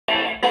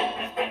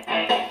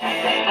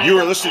You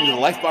are listening to the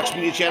Lifebox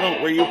Media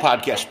Channel, where you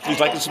podcast.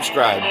 Please like and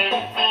subscribe.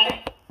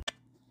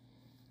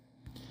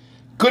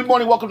 Good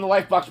morning, welcome to the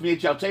Lifebox Media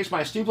Channel. Today's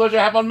my esteemed pleasure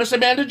to have on Miss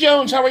Amanda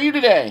Jones. How are you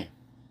today?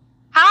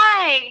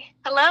 Hi.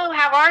 Hello,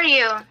 how are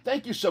you?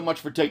 Thank you so much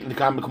for taking the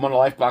time to come on the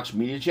Lifebox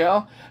Media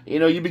Channel. You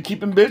know, you've been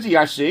keeping busy,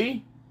 I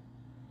see.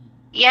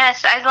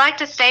 Yes, I'd like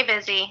to stay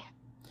busy.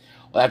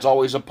 Well, that's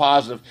always a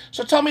positive.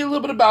 So tell me a little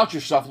bit about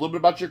yourself, a little bit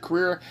about your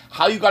career,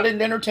 how you got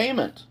into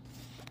entertainment.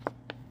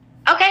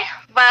 Okay,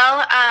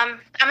 well,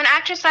 I'm an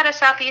actress out of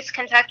Southeast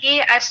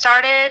Kentucky. I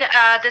started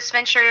this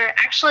venture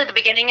actually the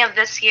beginning of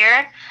this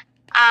year.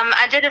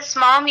 I did a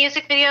small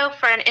music video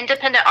for an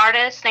independent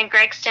artist named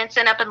Greg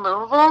Stinson up in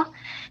Louisville.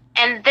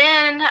 And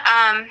then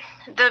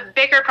the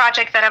bigger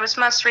project that I was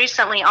most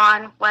recently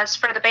on was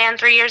for the band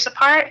 3 Years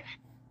Apart.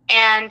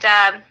 And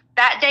that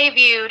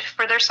debuted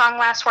for their song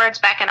Last Words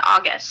back in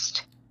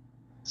August.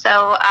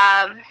 So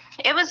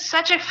it was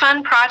such a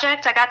fun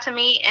project. I got to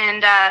meet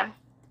and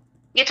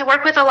get to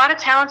work with a lot of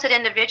talented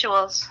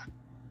individuals.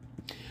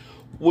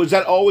 Has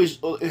that always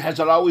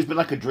been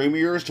like a dream of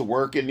yours to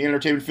work in the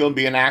entertainment field,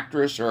 be an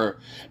actress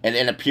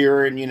and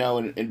appear in, in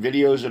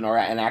videos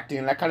and acting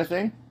and that kind of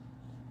thing?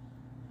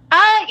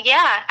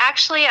 Yeah,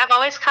 actually I've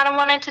always kind of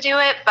wanted to do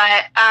it,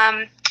 but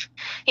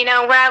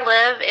where I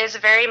live is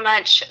very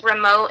much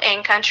remote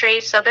and country,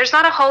 so there's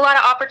not a whole lot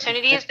of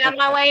opportunities down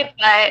my way,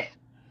 but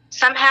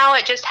somehow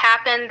it just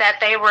happened that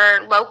they were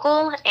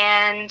local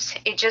and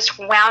it just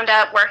wound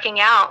up working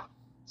out.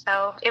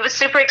 So it was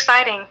super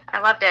exciting. I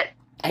loved it.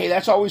 Hey,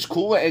 that's always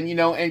cool. And,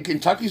 and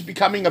Kentucky's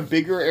becoming a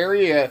bigger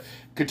area.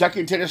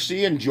 Kentucky and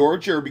Tennessee and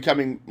Georgia are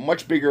becoming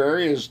much bigger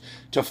areas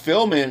to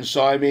film in.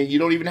 So, I mean, you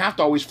don't even have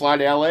to always fly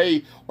to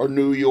L.A. or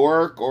New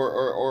York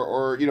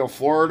or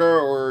Florida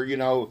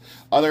or,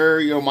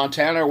 other,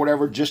 Montana or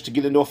whatever just to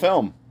get into a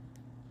film.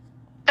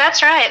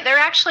 That's right. They're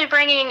actually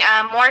bringing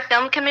more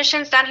film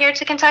commissions down here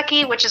to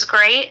Kentucky, which is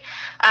great.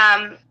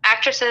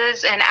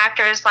 Actresses and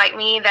actors like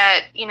me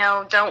that,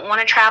 don't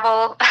want to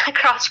travel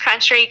across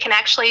country can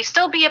actually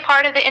still be a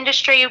part of the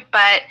industry,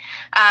 but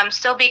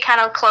still be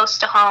kind of close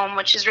to home,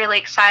 which is really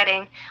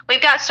exciting.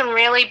 We've got some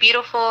really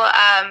beautiful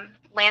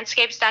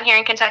landscapes down here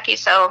in Kentucky,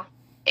 so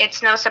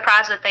it's no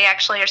surprise that they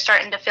actually are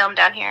starting to film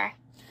down here.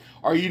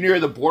 Are you near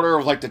the border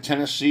of like the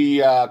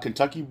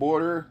Tennessee-Kentucky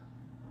border?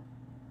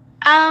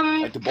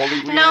 Like the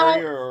Bowling Green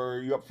area, or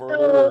are you up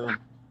further?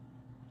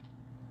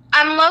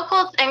 I'm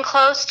local and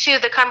close to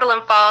the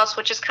Cumberland Falls,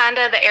 which is kind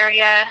of the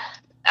area,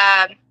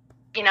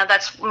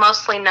 that's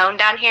mostly known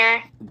down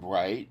here.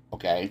 Right.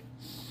 Okay.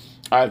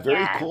 All right.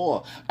 Very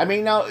cool. I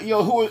mean, now,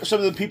 who are some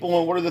of the people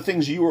and what are the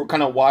things you were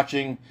kind of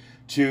watching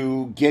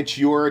to get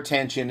your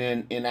attention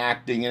in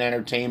acting and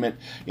entertainment?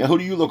 Who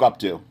do you look up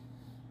to?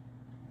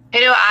 Who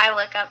do I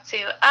look up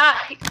to?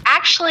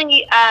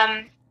 Actually,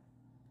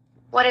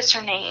 what is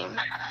her name?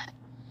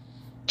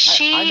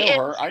 She I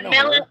know her.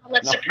 Miller on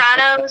The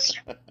Sopranos.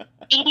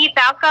 Edie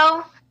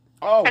Falco.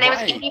 Oh, her name is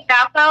Edie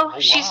Falco. Oh,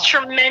 she's wow.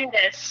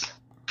 Tremendous.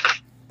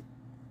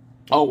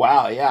 Oh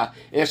wow, yeah.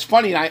 It's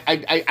funny.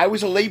 I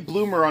was a late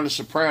bloomer on The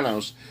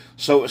Sopranos,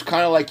 so it was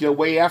kind of like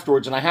way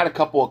afterwards. And I had a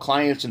couple of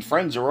clients and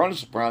friends that were on The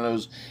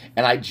Sopranos,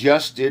 and I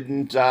just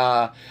didn't.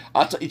 Are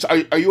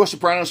you a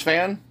Sopranos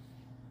fan?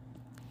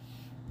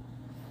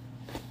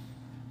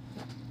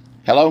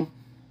 Hello.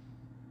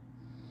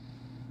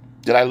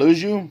 Did I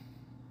lose you?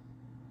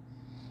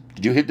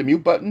 Did you hit the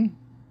mute button?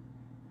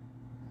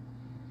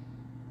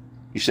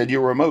 You said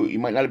you were remote. You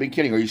might not have been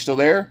kidding. Are you still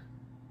there?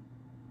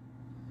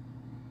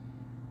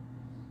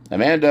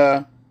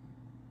 Amanda?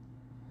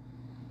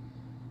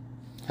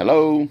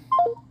 Hello?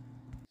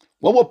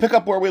 Well, we'll pick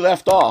up where we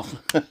left off.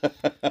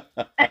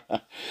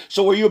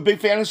 So were you a big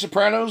fan of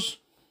Sopranos?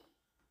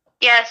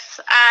 Yes.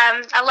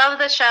 I love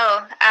the show.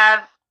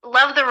 I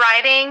love the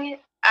writing.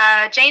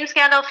 James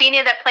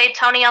Gandolfini that played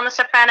Tony on The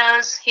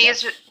Sopranos,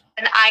 he's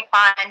an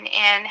icon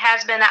and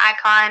has been an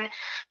icon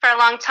for a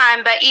long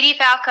time. But Edie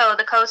Falco,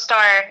 the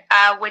co-star,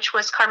 which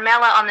was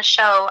Carmela on the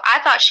show, I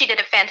thought she did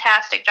a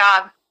fantastic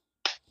job.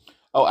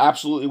 Oh,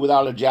 absolutely,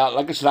 without a doubt.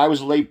 Like I said, I was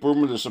a late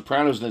bloomer to The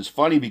Sopranos, and it's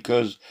funny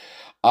because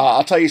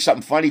I'll tell you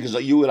something funny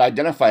because you would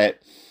identify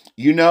it.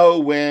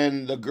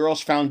 When the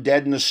girl's found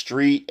dead in the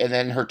street and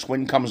then her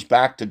twin comes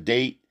back to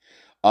date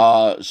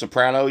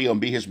Soprano,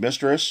 and be his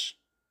mistress?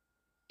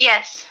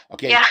 Yes.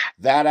 Okay, yeah.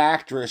 That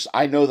actress,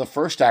 I know the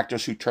first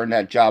actress who turned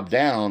that job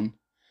down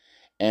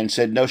and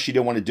said no, she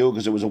didn't want to do it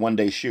because it was a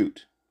one-day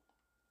shoot.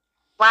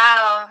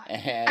 Wow.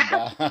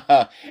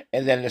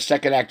 And then the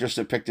second actress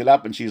that picked it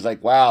up, and she's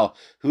like, wow,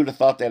 who'd have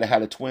thought they'd have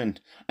had a twin?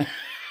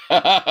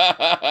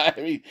 I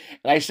mean,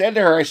 and I said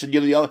to her, I said,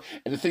 and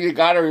the thing that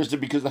got her is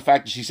because of the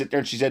fact that she sat there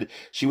and she said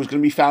she was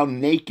going to be found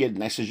naked.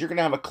 And I said, you're going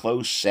to have a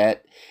closed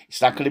set.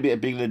 It's not going to be a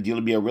big deal.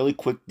 It'll be a really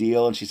quick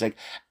deal. And she's like,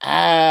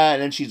 and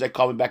then she's like,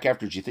 call me back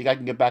after. Do you think I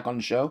can get back on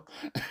the show?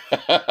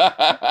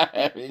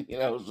 I mean,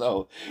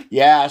 so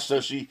yeah, so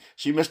she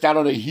missed out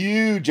on a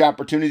huge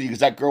opportunity because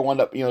that girl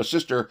wound up,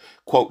 sister,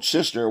 quote,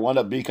 sister, wound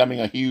up becoming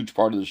a huge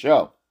part of the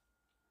show.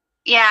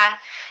 Yeah.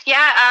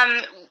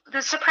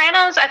 The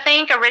Sopranos, I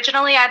think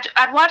originally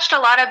I'd watched a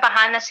lot of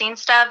behind the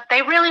scenes stuff.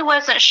 They really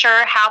wasn't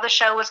sure how the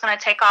show was going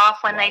to take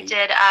off when they Right.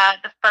 did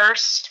the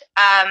first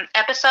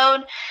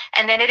episode,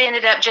 and then it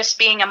ended up just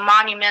being a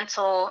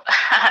monumental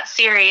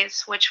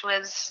series, which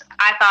was,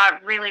 I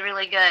thought, really,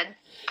 really good.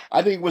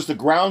 I think it was the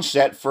ground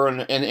set for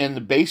and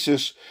the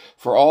basis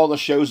for all the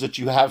shows that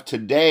you have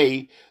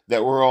today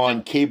that were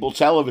on cable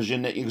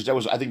television. Because that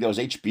was, I think that was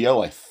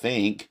HBO, I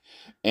think,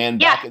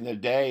 and Yeah, back in the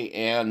day,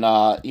 and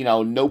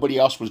nobody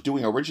else was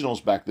doing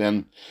originals back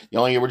then. The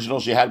only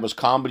originals you had was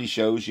comedy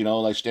shows,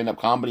 like stand up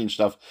comedy and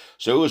stuff.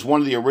 So it was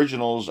one of the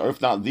originals, or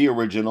if not the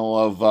original,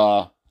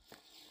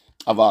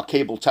 of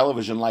cable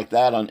television like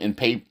that on in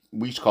pay.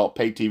 We used to call it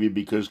pay TV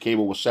because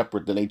cable was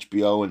separate than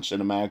HBO and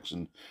Cinemax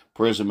and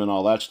Prism and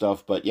all that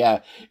stuff. But yeah,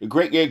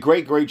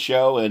 great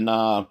show, and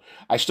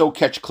I still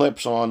catch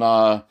clips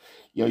on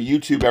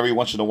YouTube every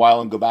once in a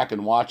while and go back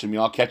and watch them.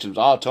 I'll catch them.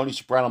 Oh, Tony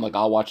Soprano. I'm like,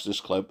 I'll watch this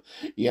clip.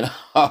 yeah.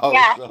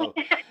 So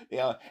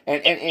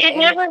and It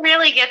never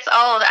really gets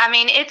old. I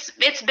mean, it's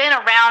been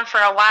around for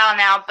a while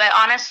now, but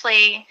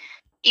honestly,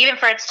 even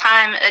for its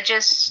time,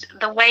 just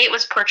the way it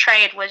was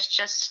portrayed was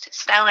just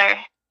stellar.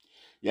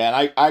 yeah,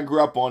 and I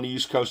grew up on the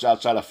East Coast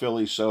outside of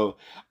Philly, so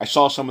I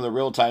saw some of the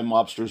real time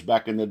mobsters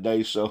back in the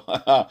day. So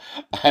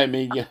I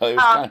mean, it was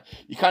Um,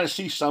 you kind of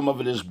see some of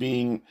it as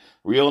being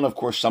real, and of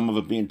course some of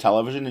it being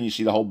television, and you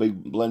see the whole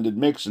big blended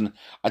mix. And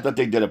I thought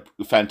they did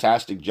a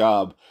fantastic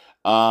job.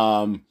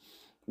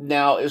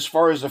 Now, as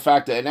far as the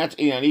fact that, and that's,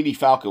 and Edie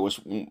Falco was,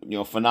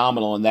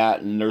 phenomenal in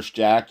that, and Nurse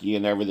Jackie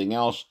and everything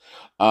else.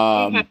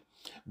 mhm. Um,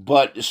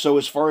 but so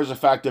as far as the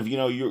fact of,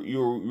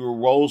 your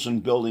roles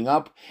and building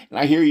up, and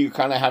I hear you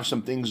kind of have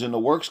some things in the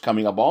works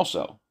coming up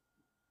also.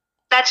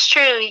 That's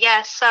true.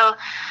 Yes. So,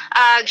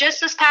 just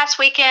this past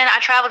weekend, I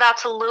traveled out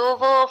to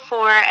Louisville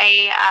for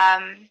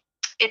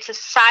it's a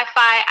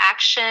sci-fi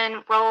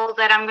action role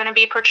that I'm going to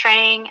be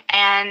portraying,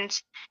 and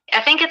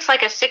I think it's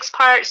like a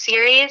six-part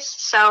series.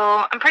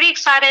 So I'm pretty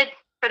excited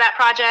for that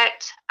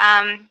project.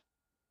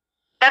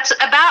 That's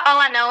about all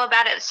I know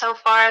about it so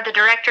far. The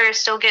director is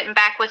still getting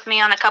back with me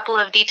on a couple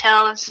of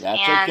details,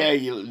 That's and okay.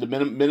 The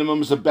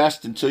minimum's the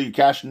best until you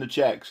cash in the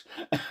checks.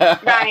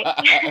 right,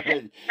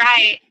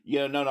 right,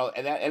 No,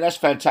 and that's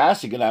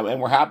fantastic,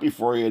 and we're happy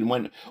for you. And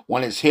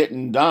when it's hit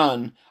and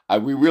done,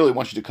 we really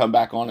want you to come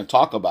back on and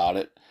talk about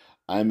it.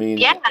 I mean,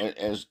 yeah.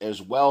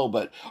 as well.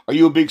 But are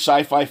you a big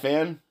sci-fi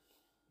fan,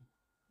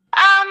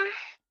 Um,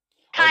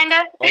 or kind of.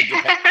 or it,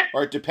 dep-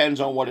 or it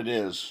depends on what it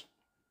is?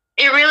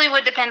 It really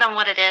would depend on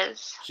what it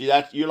is. See,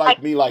 that you're Like,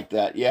 like me like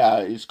that.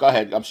 Yeah, go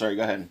ahead. I'm sorry.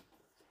 Go ahead.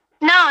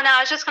 no, I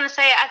was just gonna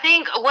say, I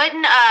think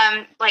wouldn't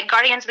like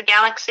Guardians of the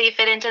Galaxy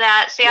fit into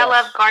that? See, I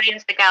love Yes.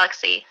 Guardians of the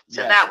Galaxy,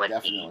 so Yes, that would be,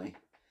 definitely.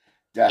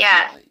 yeah.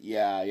 Definitely,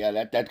 yeah.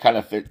 That kind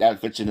of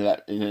fits into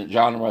that in the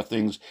genre of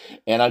things.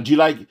 And do you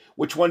like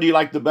which one do you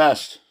like the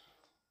best?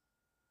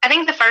 I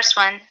think the first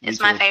one Me is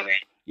my too. favorite.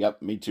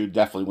 Yep, me too.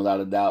 Definitely, without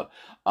a doubt.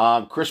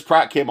 Chris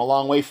Pratt came a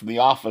long way from The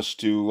Office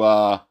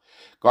to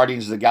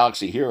Guardians of the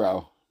Galaxy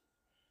Hero.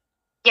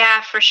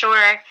 Yeah, for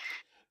sure.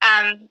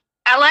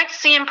 I like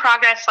seeing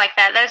progress like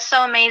that. That's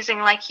so amazing.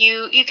 Like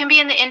you can be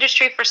in the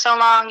industry for so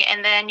long,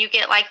 and then you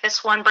get like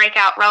this one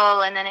breakout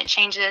role, and then it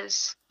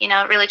changes.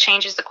 It really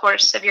changes the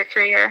course of your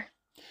career.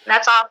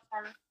 That's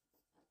awesome.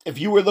 If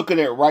you were looking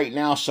at right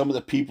now, some of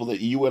the people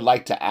that you would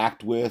like to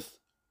act with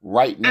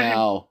right Hmm.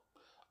 now,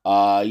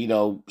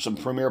 some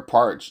premiere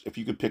parts. If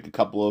you could pick a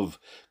couple of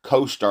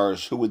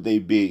co-stars, who would they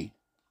be?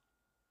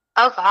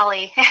 Oh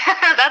golly,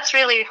 that's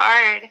really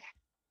hard.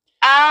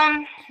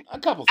 Um, A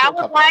couple, I throw a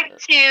would couple out like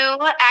there.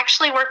 to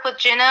actually work with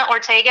Jenna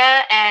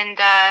Ortega and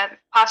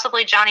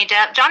possibly Johnny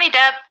Depp. Johnny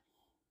Depp,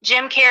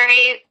 Jim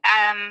Carrey,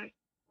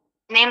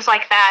 names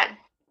like that,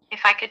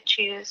 if I could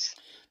choose.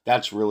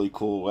 That's really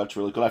cool. That's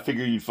really cool. I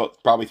figure you'd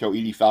probably throw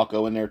Edie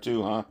Falco in there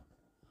too, huh?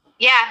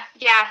 Yeah,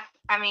 yeah.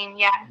 I mean,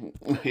 yeah,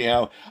 you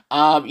know,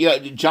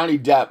 Johnny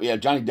Depp. Yeah,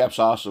 Johnny Depp's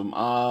awesome.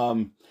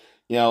 And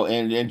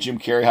Jim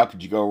Carrey. How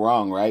could you go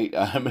wrong, right?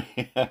 I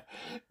mean,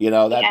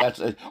 yeah.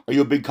 are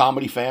you a big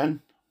comedy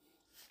fan?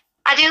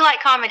 I do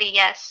like comedy,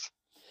 yes.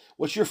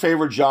 What's your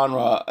favorite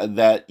genre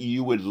that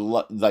you would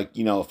like?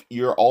 If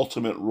your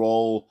ultimate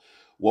role,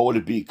 what would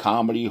it be?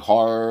 Comedy,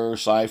 horror,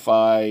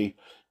 sci-fi,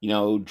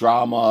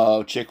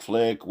 drama, chick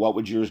flick. What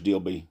would yours deal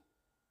be?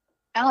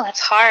 Oh, that's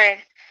hard.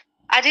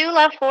 I do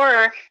love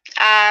horror,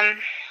 um,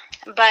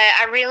 but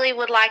I really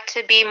would like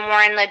to be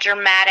more in the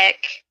dramatic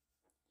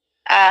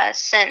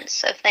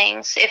sense of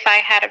things if I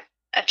had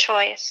a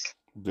choice.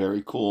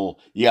 Very cool.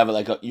 You have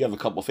a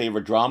couple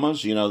favorite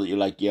dramas, that you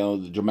like,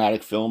 the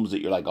dramatic films that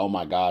you're like, oh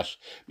my gosh.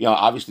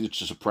 Obviously it's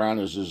The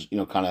Sopranos is,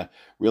 kind of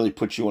really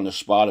puts you on the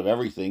spot of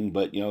everything,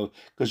 but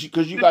because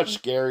you got Mhm.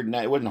 scared and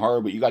it wasn't horror,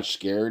 but you got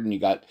scared and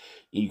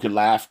you could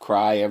laugh,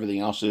 cry,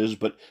 everything else is.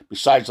 But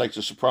besides like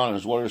The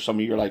Sopranos, what are some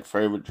of your like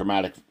favorite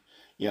dramatic,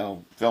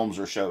 films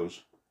or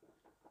shows?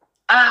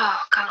 Oh,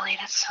 golly,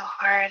 that's so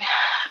hard.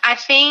 I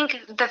think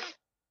the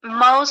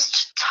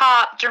most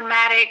top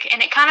dramatic,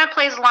 and it kind of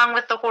plays along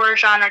with the horror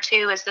genre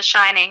too, is The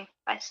Shining.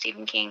 by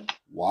Stephen King.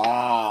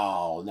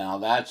 Wow. Now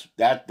that's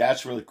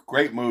really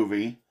great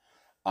movie.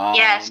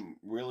 Yes.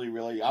 Really,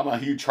 really, I'm a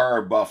huge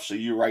horror buff, so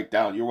you're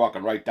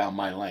walking right down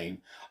my lane.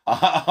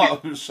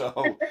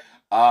 So,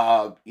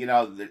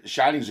 The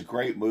Shining's a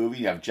great movie.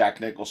 You have Jack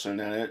Nicholson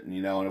in it,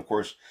 and of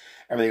course,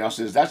 everything else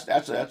is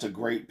that's a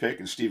great pick.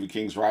 And Stephen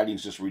King's writing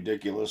is just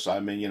ridiculous. I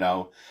mean,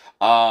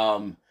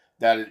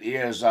 that it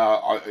is.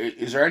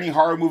 Is there any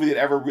horror movie that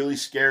ever really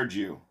scared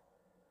you?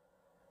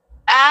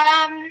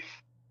 Um,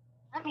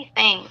 Let me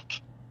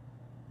think.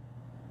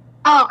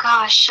 Oh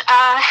gosh,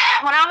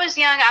 when I was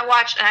young, I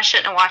watched, and I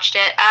shouldn't have watched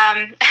it.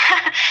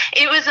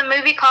 It was a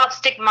movie called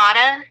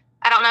Stigmata.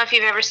 I don't know if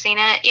you've ever seen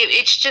it.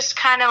 It's just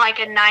kind of like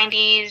a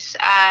 '90s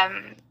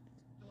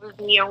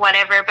movie or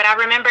whatever, but I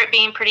remember it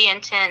being pretty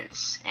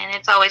intense, and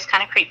it's always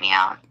kind of creeped me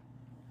out.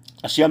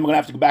 See, I'm gonna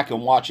have to go back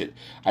and watch it.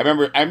 I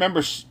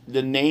remember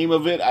the name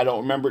of it. I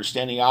don't remember it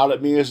standing out at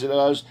me as it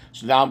does.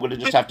 So now I'm gonna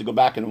just have to go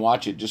back and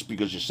watch it just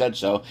because you said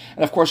so.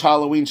 And of course,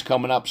 Halloween's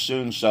coming up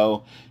soon.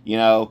 So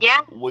Yeah,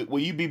 will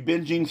you be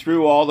binging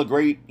through all the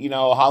great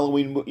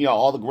Halloween,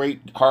 all the great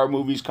horror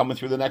movies coming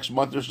through the next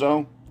month or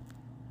so?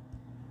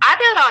 I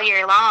do it all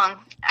year long.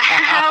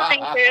 I don't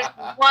think there's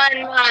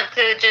 1 month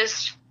to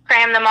just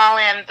cram them all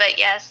in, but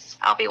yes,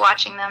 I'll be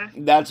watching them.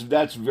 That's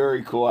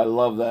very cool. I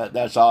love that.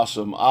 That's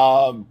awesome.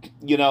 The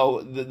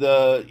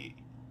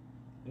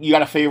you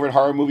got a favorite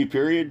horror movie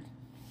period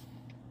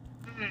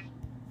Hmm.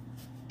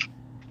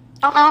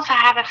 I don't know if I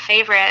have a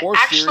favorite. or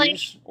Actually,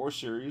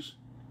 series?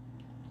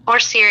 or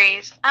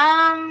series.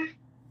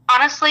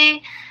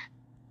 Honestly,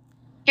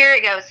 here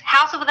it goes.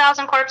 House of a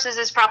Thousand Corpses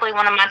is probably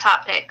one of my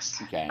top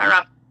picks. Okay.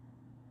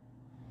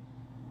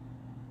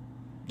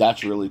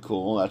 That's really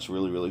cool. That's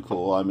really, really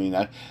cool. I mean,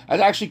 that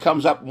actually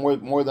comes up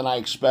more than I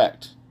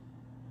expect.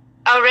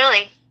 Oh,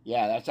 really?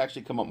 Yeah, that's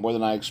actually come up more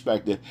than I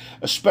expected.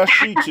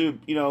 Especially to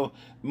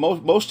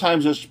most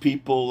times it's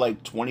people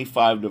like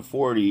 25 to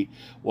 40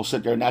 will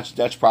sit there, and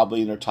that's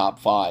probably in their top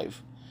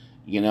five.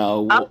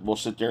 Oh, We'll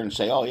sit there and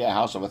say, "Oh yeah,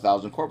 House of a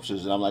Thousand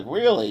Corpses," and I'm like,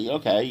 "Really?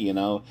 Okay."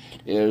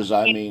 Is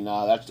I mean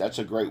that's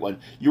a great one.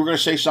 You were going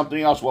to say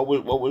something else. What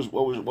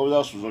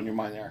else was on your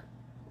mind there?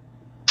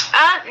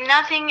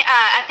 nothing.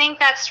 I think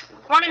that's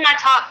one of my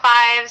top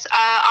fives.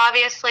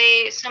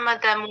 Obviously, some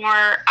of the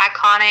more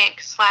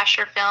iconic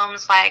slasher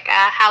films like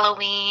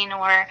Halloween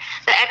or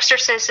The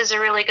Exorcist is a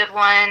really good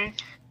one.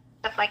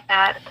 Stuff like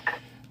that.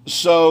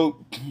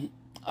 So,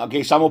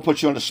 okay, so I'm gonna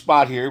put you on the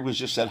spot here. It was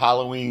just said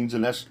Halloween's,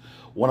 and that's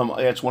one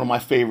of my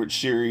favorite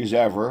series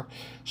ever.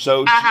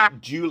 So, Uh-huh.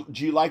 do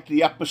you like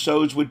the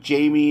episodes with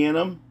Jamie in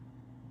them?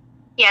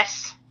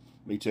 Yes.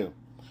 Me too.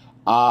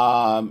 A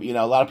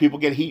lot of people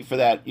get heat for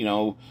that.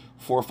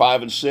 4,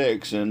 5, and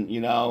 6,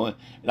 and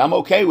I'm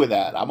okay with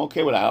that. I'm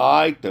okay with that.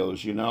 I like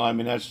those. I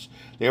mean,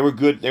 they were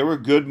good. They were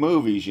good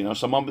movies.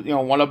 Some of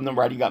them, one of them the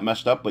writing got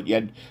messed up, but you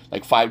had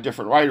like 5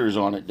 different writers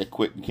on it that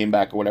quit and came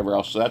back or whatever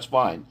else. So that's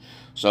fine.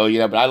 So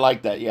but I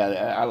like that. Yeah,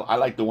 I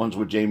like the ones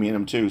with Jamie in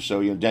them too.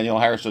 So Danielle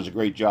Harris does a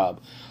great job.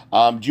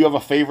 Do you have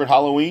a favorite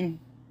Halloween?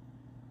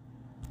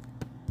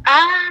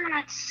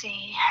 Let's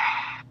see.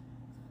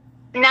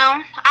 No,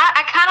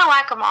 I kind of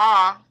like them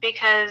all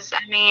because,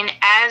 I mean,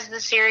 as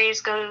the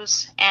series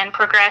goes and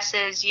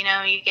progresses, you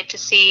get to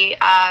see,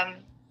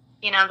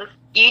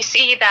 you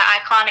see the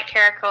iconic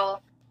character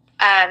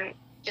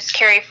just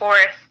carry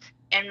forth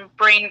and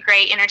bring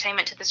great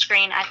entertainment to the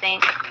screen, I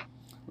think.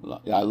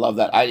 Yeah, I love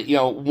that.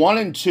 1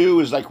 and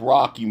 2 is like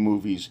Rocky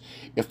movies.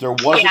 If there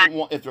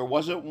Yeah.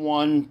 wasn't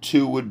one,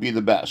 2 would be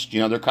the best.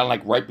 They're kind of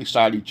like right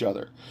beside each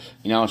other.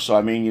 So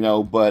I mean,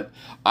 but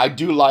I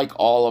do like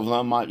all of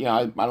them. I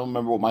don't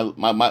remember what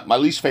my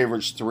least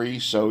favorite's 3.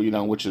 So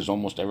which is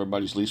almost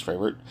everybody's least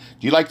favorite.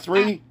 Do you like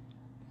 3?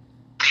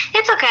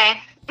 It's okay.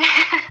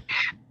 Yeah,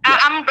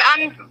 I'm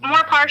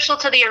more partial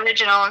to the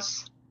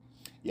originals.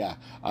 yeah,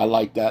 I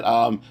like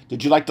that.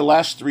 Did you like the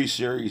last 3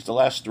 series? The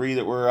last 3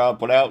 that were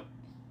put out?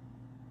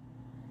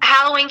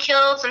 Halloween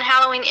Kills and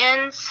Halloween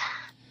Ends.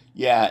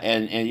 Yeah,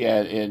 and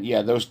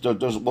those well,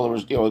 there was what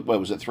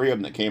was it, 3 of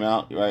them that came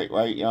out, right?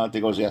 I think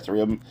it was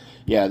 3 of them.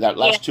 Yeah, that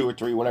Yeah. last 2 or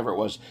 3, whatever it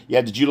was.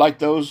 Yeah, did you like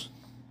those?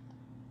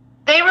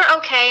 They were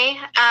okay.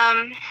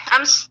 I'm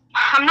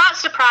not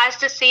surprised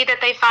to see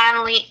that they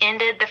finally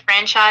ended the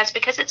franchise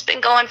because it's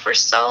been going for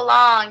so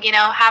long.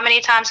 How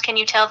many times can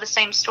you tell the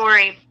same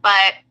story?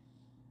 But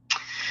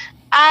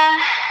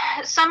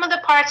some of the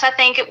parts, I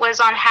think it was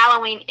on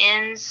Halloween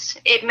Ends,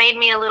 it made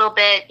me a little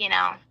bit,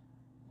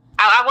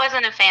 I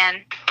wasn't a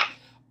fan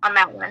on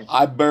that one.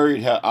 I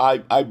buried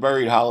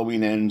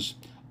Halloween Ends.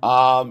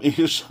 I mean,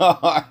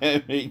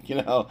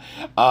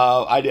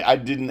 I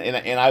didn't,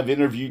 and I've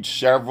interviewed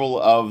several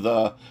of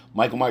the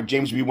Michael Myers,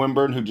 James B.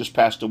 Wimburn, who just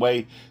passed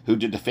away, who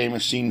did the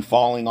famous scene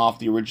falling off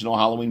the original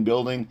Halloween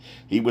building.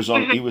 He was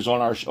on the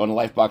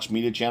Lifebox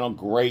Media channel.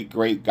 Great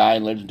guy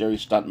and legendary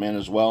stuntman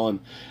as well,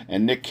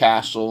 and Nick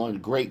Castle,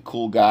 and great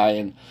cool guy,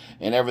 and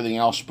everything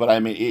else. But I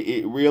mean,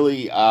 it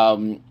really,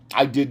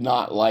 I did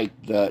not like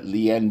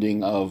the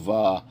ending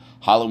of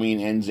Halloween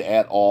Ends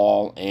at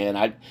all, and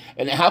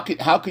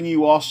how can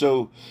you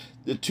also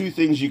the two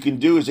things you can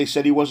do is they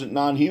said he wasn't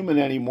non-human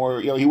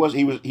anymore. You know, he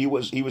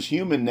was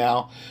human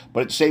now,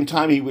 but at the same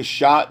time he was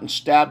shot and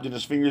stabbed and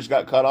his fingers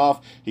got cut off.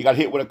 He got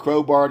hit with a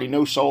crowbar and he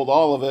no-sold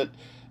all of it,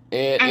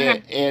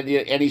 Mhm.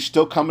 and he's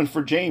still coming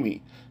for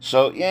Jamie.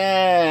 So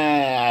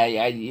yeah,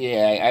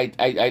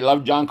 I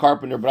love John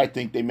Carpenter, but I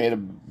think they made a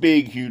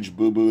big, huge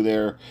boo boo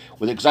there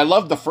with it because I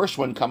loved the first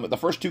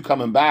two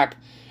coming back,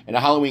 and the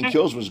Halloween Mhm.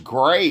 Kills was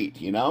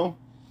great, you know.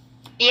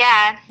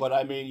 Yeah. But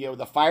I mean, you know,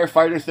 the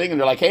firefighter thing, and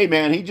they're like, "Hey,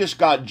 man, he just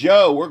got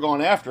Joe. We're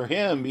going after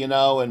him," you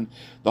know, and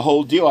the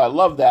whole deal. I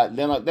love that. And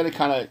then it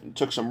kind of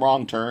took some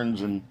wrong turns,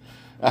 and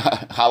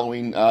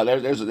Halloween.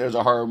 There's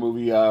a horror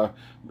movie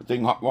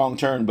thing wrong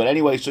turn. But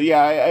anyway, so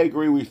yeah, I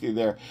agree with you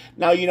there.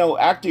 Now, you know,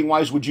 acting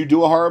wise, would you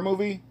do a horror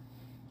movie?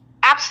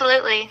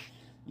 Absolutely.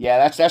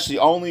 Yeah, that's the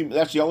only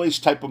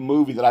type of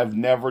movie that I've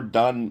never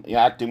done, you know,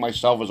 acting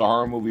myself as a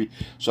horror movie.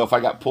 So if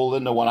I got pulled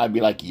into one, I'd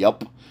be like,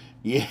 "Yup."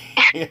 Yeah,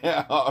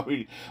 yeah. I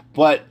mean,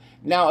 but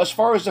now, as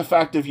far as the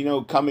fact of, you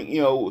know, coming,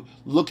 you know,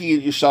 looking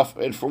at yourself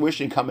and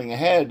fruition coming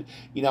ahead,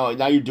 you know,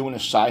 now you're doing a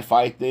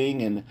sci-fi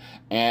thing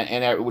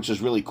which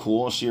is really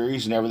cool, a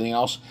series and everything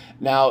else.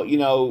 Now, you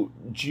know,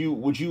 do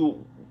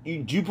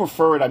you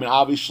prefer it? I mean,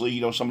 obviously,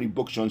 you know, somebody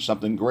books you on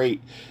something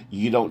great,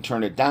 you don't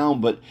turn it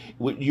down. But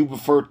would you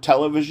prefer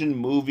television,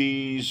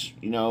 movies?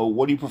 You know,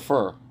 what do you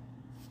prefer?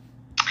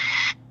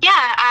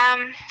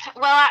 Yeah.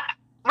 Well,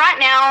 right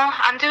now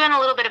I'm doing a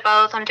little bit of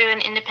both. I'm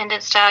doing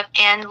independent stuff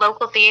and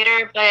local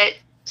theater, but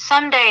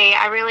someday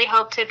I really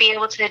hope to be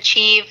able to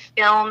achieve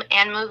film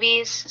and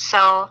movies.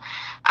 So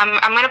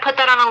I'm going to put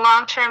that on a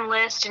long-term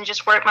list and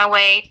just work my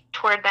way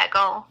toward that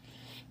goal.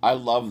 I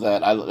love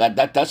that.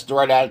 That's the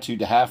right attitude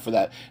to have for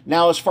that.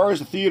 Now, as far as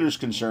the theater's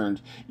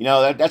concerned, you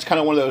know that's kind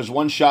of one of those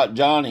one-shot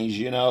Johnnies.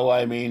 You know,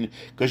 I mean,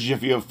 because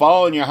if you're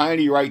following your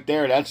hiney right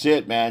there, that's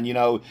it, man. You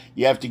know,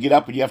 you have to get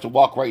up and you have to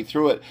walk right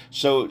through it.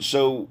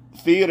 So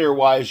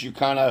theater-wise, you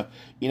kind of,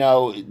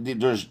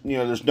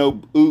 there's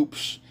no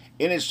oops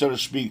in it, so to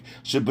speak.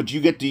 So, but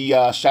you get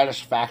the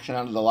satisfaction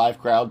out of the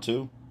live crowd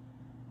too.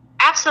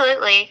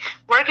 Absolutely.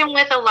 Working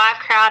with a live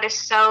crowd is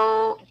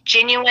so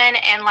genuine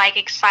and like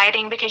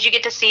exciting because you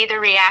get to see the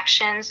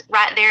reactions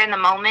right there in the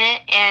moment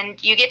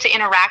and you get to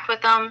interact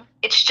with them.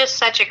 It's just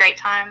such a great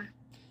time.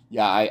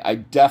 Yeah, I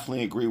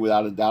definitely agree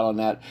without a doubt on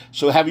that.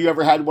 So, have you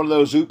ever had one of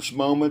those oops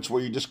moments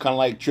where you just kind of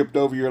like tripped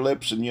over your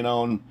lips and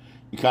and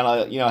you kind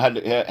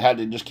of had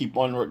to just keep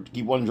on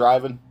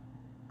driving?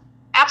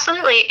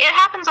 Absolutely. It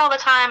happens all the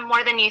time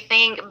more than you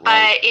think, Right,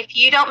 but if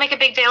you don't make a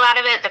big deal out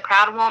of it, the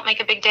crowd won't make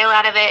a big deal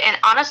out of it. And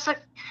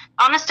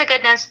honest to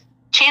goodness,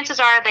 chances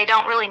are they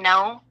don't really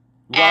know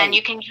and right,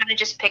 you can kind of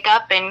just pick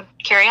up and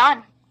carry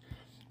on.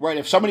 right.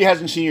 If somebody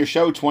hasn't seen your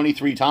show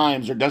 23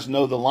 times or doesn't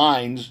know the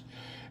lines,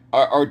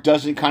 or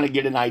doesn't kind of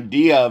get an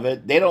idea of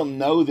it, they don't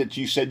know that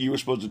you said you were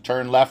supposed to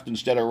turn left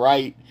instead of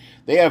right.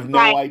 They have no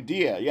Right.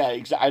 idea. Yeah,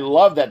 I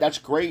love that. That's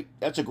great.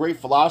 That's a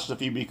great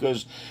philosophy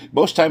because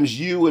most times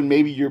you and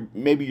maybe your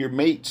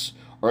mates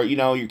or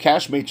your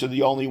castmates are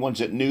the only ones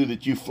that knew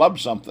that you flubbed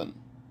something.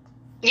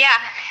 Yeah.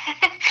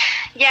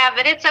 Yeah,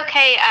 but it's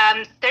okay.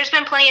 There's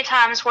been plenty of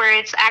times where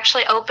it's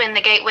actually opened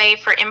the gateway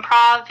for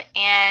improv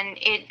and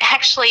it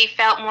actually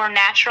felt more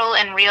natural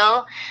and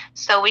real.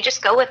 So we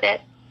just go with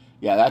it.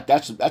 Yeah,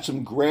 that's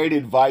some great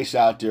advice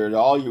out there to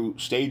all you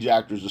stage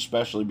actors,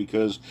 especially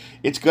because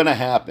it's gonna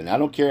happen. I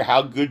don't care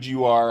how good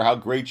you are, how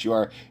great you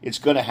are, it's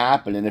gonna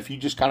happen. And if you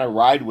just kind of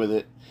ride with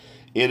it,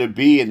 it'll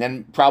be. And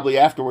then probably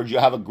afterwards,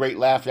 you'll have a great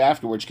laugh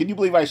afterwards. Can you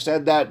believe I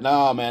said that?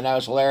 No, man, that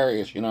was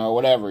hilarious. Or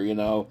whatever.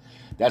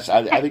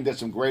 I think that's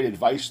some great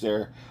advice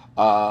there,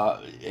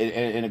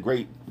 and a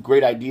great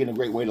idea and a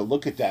great way to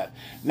look at that.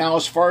 Now,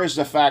 as far as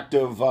the fact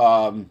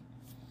of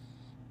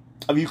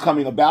you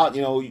coming about,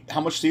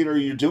 how much theater are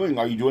you doing?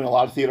 Are you doing a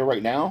lot of theater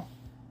right now?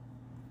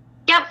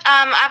 Yep,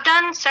 I've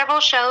done several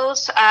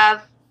shows.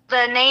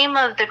 The name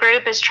of the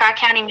group is Tri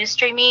County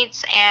Mystery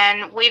Meets,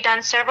 and we've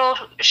done several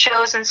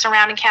shows in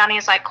surrounding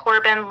counties like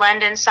Corbin,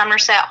 London,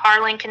 Somerset,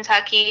 Harlan,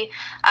 Kentucky,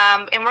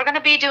 and we're going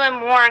to be doing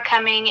more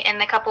coming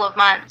in a couple of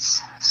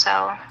months.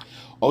 So,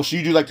 Oh, so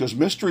you do like those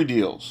mystery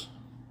deals?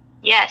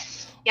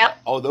 yes, yep.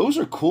 Oh, those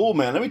are cool,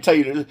 man. Let me tell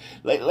you,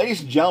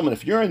 ladies and gentlemen,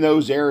 if you're in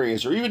those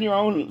areas or even your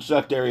own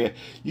select area,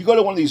 you go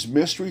to one of these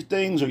mystery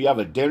things or you have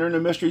a dinner in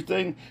a mystery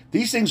thing,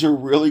 these things are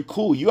really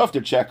cool. You have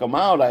to check them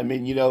out. I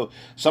mean,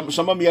 some of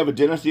them you have a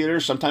dinner theater,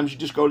 sometimes you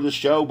just go to the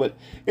show, but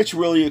it's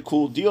really a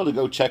cool deal to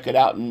go check it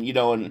out and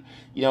kind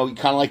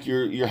of like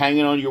you're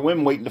hanging on your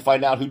whim waiting to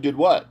find out who did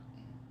what.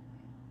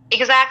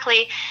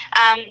 Exactly.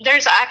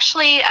 There's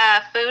actually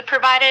food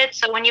provided.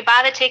 So when you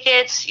buy the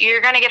tickets,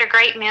 you're going to get a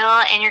great meal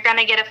and you're going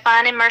to get a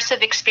fun,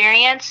 immersive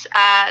experience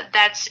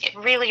that's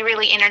really,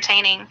 really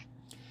entertaining.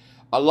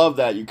 I love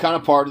that. You're kind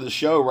of part of the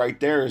show right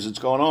there as it's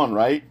going on,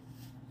 right?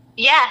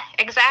 Yeah,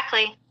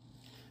 exactly.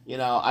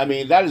 I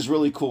mean, that is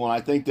really cool, and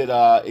I think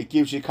that it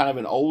gives you kind of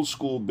an old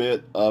school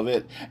bit of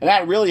it, and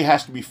that really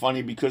has to be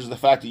funny because of the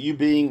fact that you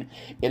being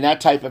in that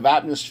type of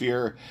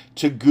atmosphere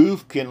to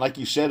goof can, like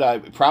you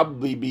said,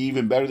 probably be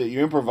even better that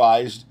you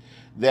improvised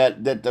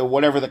that the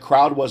whatever the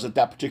crowd was at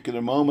that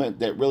particular moment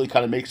that really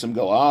kind of makes them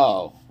go,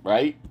 oh,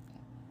 right?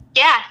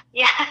 Yeah,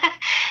 yeah,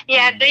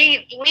 yeah.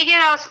 We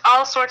get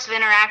all sorts of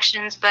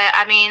interactions, but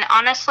I mean,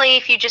 honestly,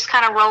 if you just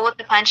kind of roll with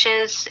the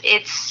punches,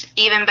 it's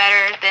even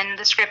better than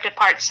the scripted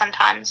parts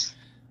sometimes.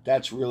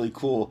 That's really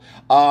cool.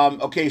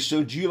 Okay,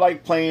 so do you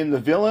like playing the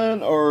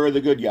villain or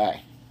the good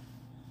guy?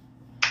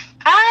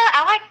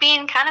 I like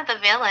being kind of the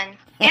villain.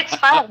 It's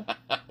fun.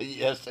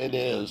 Yes, it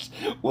is.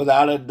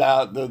 Without a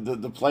doubt,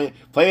 the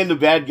playing the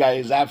bad guy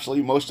is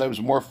absolutely most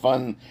times more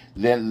fun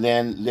than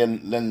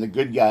the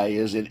good guy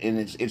is, and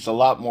it's a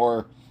lot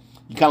more.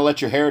 You kind of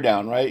let your hair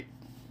down, right?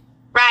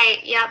 Right.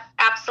 Yep.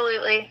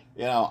 Absolutely.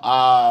 You know.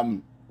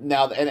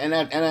 Now, and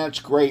that's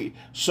great.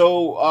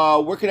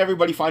 So, where can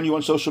everybody find you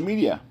on social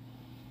media?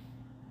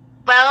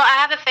 Well, I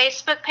have a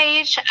Facebook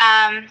page.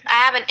 I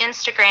have an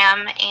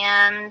Instagram,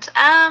 and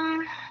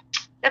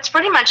that's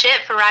pretty much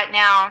it for right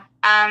now.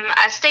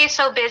 I stay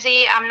so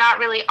busy. I'm not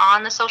really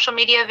on the social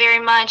media very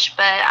much,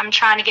 but I'm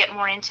trying to get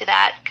more into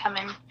that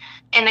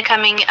in the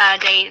coming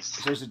days.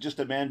 So is it just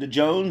Amanda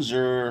Jones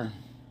or?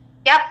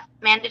 Yep,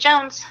 Amanda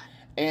Jones.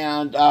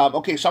 And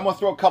okay, so I'm gonna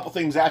throw a couple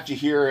things at you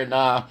here, and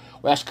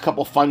we'll ask a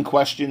couple fun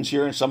questions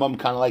here, and some of them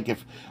kind of like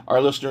if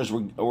our listeners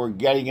were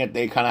getting it,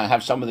 they kind of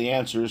have some of the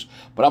answers.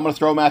 But I'm gonna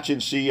throw them at you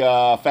and see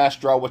fast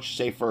draw what you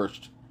say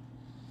first.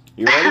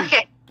 You ready?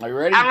 Okay. Are you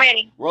ready? I'm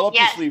ready. Roll up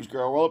your sleeves,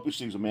 girl. Roll up your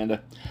sleeves,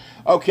 Amanda.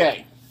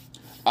 Okay.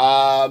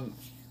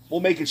 We'll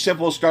make it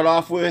simple to start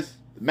off with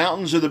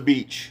mountains or the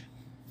beach.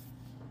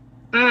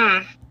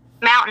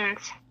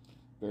 Mountains.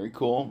 Very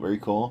cool. Very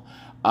cool.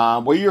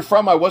 Where you're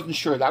from, I wasn't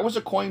sure. That was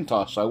a coin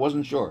toss, so I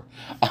wasn't sure.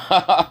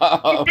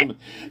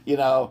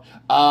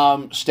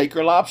 Steak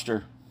or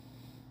lobster?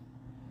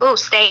 Ooh,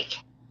 steak.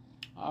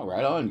 Oh,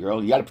 right on,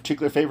 girl. You got a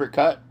particular favorite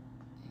cut?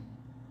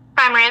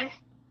 Prime rib.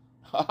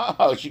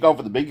 Oh, she going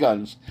for the big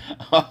guns.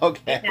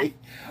 Okay.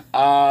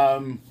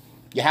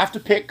 You have to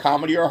pick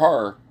comedy or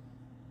horror.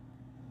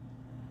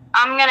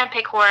 I'm gonna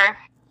pick horror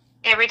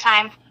every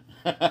time.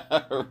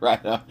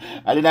 Right on.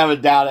 I didn't have a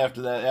doubt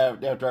after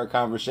that. After our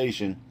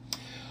conversation.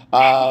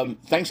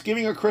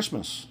 Thanksgiving or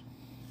Christmas?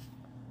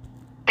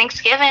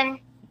 Thanksgiving.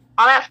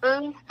 All that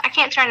food. I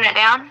can't turn that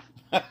down.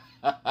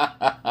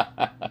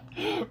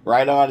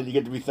 Right on, and you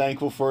get to be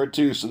thankful for it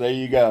too. So there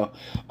you go.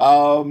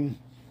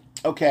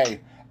 Okay,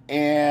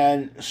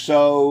 and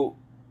so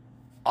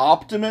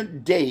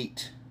optimum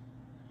date: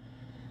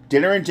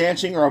 dinner and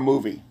dancing or a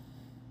movie?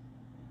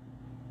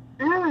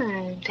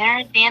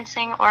 Dinner,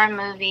 dancing, or a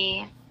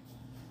movie.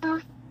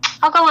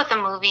 I'll go with a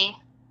movie.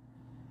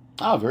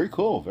 Oh, very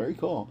cool, very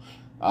cool.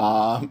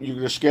 You're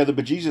gonna scare the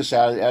bejesus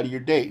out of your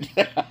date.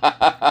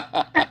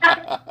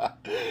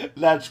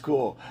 That's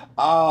cool.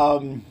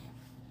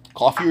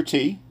 Coffee or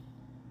tea?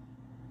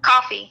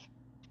 Coffee.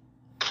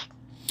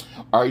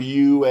 Are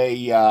you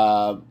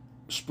a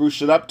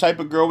spruce it up type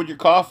of girl with your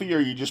coffee, or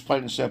are you just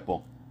plain and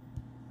simple?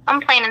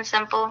 I'm plain and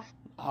simple.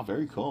 Oh,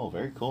 very cool,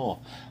 very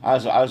cool. I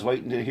was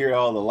waiting to hear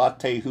all the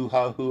latte hoo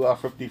ha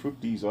fruity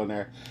fruities on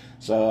there.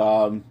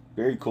 So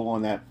very cool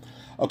on that.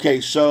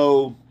 Okay,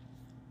 so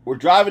we're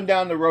driving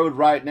down the road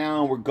right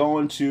now, and we're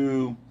going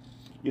to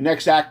your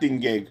next acting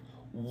gig.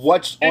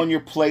 What's on your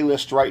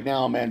playlist right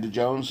now, Amanda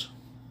Jones?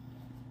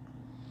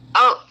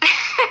 Oh,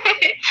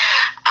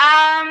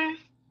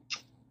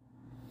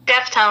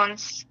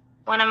 Deftones.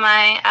 One of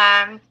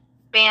my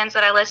bands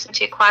that I listen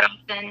to quite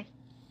often.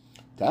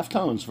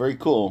 Deftones, very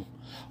cool.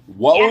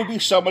 What would be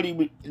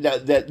somebody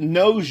that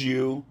knows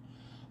you,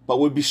 but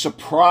would be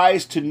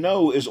surprised to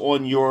know is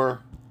on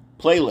your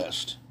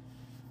playlist?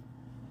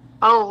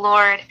 Oh,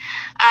 Lord.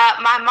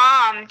 My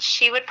mom,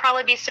 she would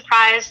probably be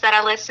surprised that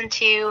I listen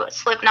to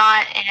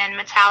Slipknot and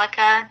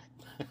Metallica,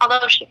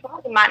 although she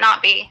probably might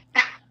not be.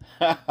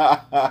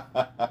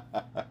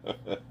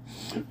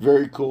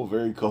 Very cool,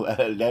 very cool.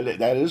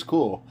 That is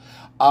cool.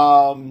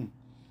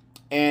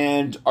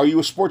 And are you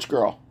a sports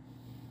girl?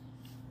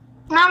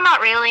 No,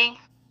 not really.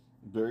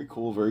 Very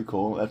cool, very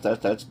cool.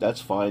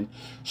 That's fine.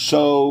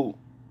 So,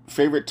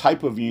 favorite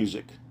type of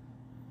music?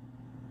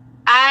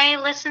 I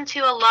listen to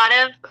a lot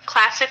of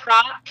classic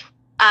rock,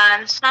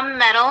 some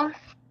metal.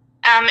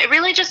 It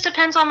really just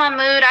depends on my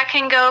mood. I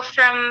can go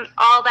from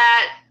all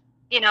that,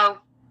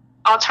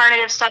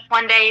 alternative stuff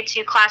one day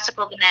to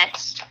classical the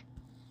next.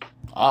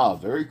 Ah,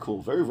 very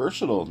cool, very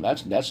versatile.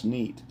 That's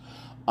neat.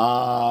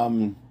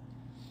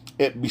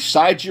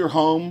 Besides your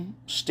home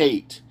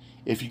state,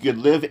 if you could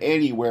live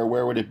anywhere,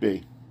 where would it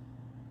be?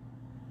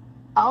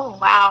 Oh,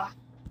 wow.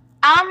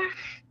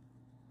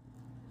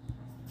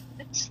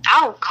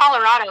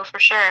 Colorado for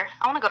sure.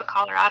 I want to go to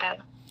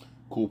Colorado.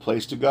 Cool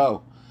place to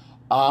go.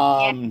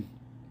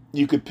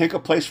 You could pick a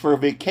place for a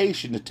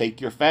vacation to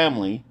take your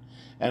family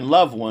and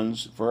loved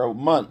ones for a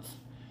month.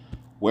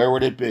 Where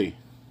would it be?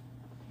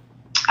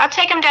 I'll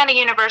take them down to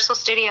Universal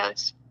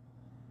Studios.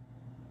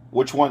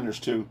 Which one? There's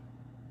two.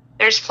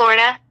 There's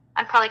Florida.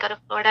 I'd probably go to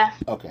Florida.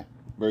 Okay,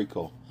 very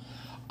cool.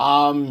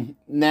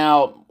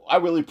 Now, I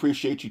really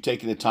appreciate you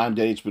taking the time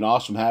today. It's been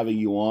awesome having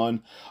you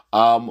on.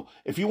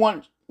 If you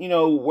want,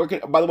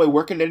 by the way,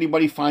 where can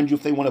anybody find you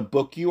if they want to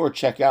book you or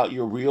check out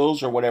your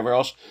reels or whatever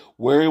else?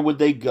 Where would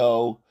they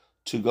go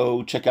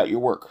check out your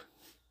work?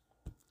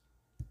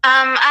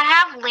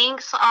 I have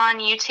links on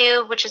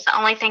YouTube, which is the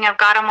only thing I've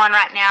got them on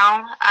right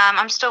now.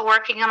 I'm still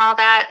working on all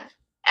that.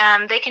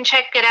 They can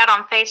check it out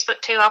on Facebook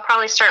too. I'll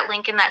probably start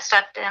linking that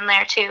stuff in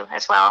there too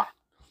as well.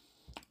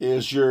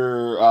 Is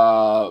your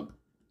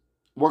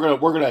we're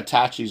gonna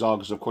attach these all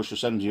because of course you're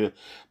sending you,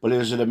 but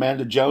is it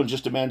Amanda Jones,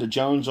 just Amanda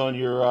Jones on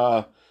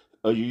your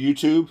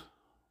YouTube?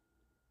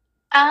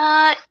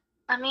 Uh,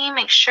 Let me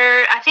make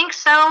sure. I think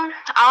so.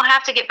 I'll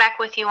have to get back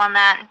with you on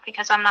that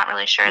because I'm not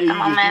really sure at Yeah, the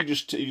moment.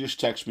 you just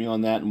text me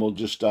on that, and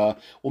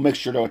we'll make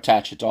sure to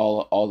attach it to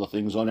all the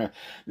things on there.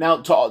 Now,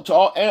 to all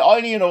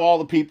all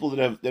the people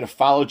that have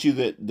followed you,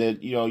 that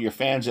your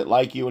fans that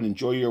like you and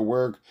enjoy your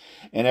work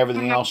and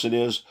everything Mhm. else it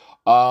is.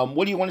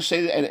 What do you want to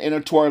say,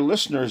 and to our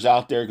listeners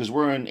out there, because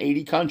we're in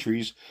 80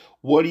 countries?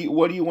 What do you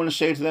want to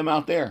say to them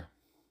out there?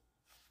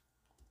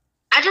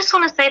 I just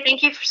want to say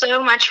thank you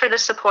so much for the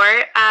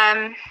support.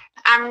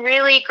 I'm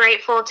really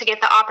grateful to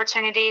get the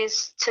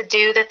opportunities to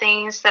do the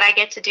things that I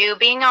get to do.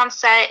 Being on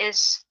set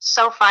is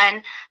so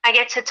fun. I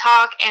get to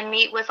talk and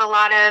meet with a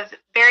lot of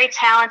very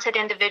talented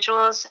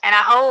individuals, and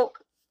I hope,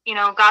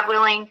 God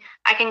willing,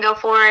 I can go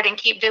forward and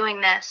keep doing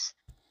this.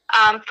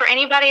 For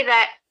anybody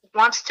that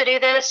wants to do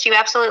this, you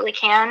absolutely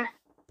can.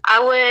 I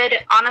would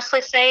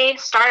honestly say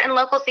start in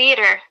local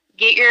theater,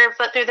 get your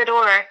foot through the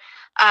door,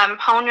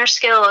 hone your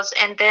skills,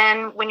 and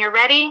then when you're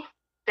ready,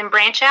 then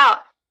branch out.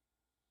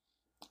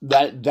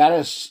 That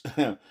is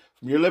from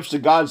your lips to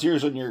God's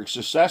ears on your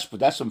success, but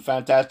that's some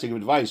fantastic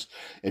advice.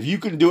 If you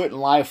can do it in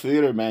live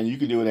theater, man, you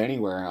can do it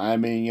anywhere. I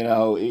mean,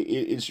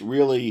 it's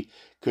really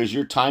because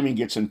your timing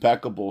gets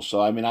impeccable. So,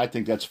 I mean, I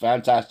think that's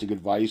fantastic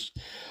advice.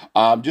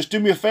 Just do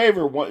me a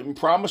favor,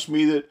 promise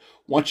me that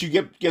once you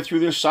get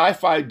through this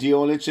sci-fi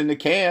deal and it's in the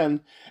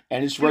can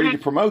and it's ready to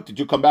Mhm. promote, that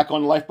you'll come back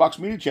on the Lifebox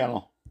Media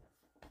channel.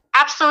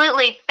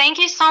 Absolutely. Thank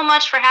you so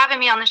much for having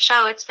me on the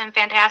show. It's been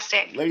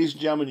fantastic. Ladies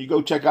and gentlemen, you go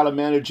check out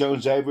Amanda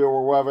Jones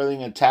everywhere. We'll have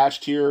everything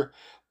attached here.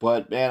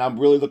 But man, I'm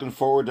really looking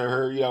forward to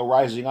her,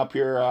 rising up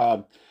here.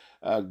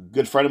 A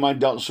good friend of mine,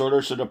 Delton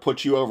Sortor, sort of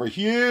put you over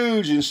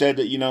huge and said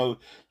that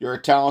you're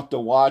a talent to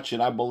watch,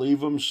 and I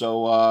believe him.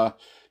 So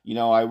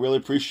I really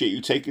appreciate you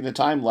taking the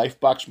time.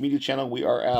 Lifebox Media Channel. We are out.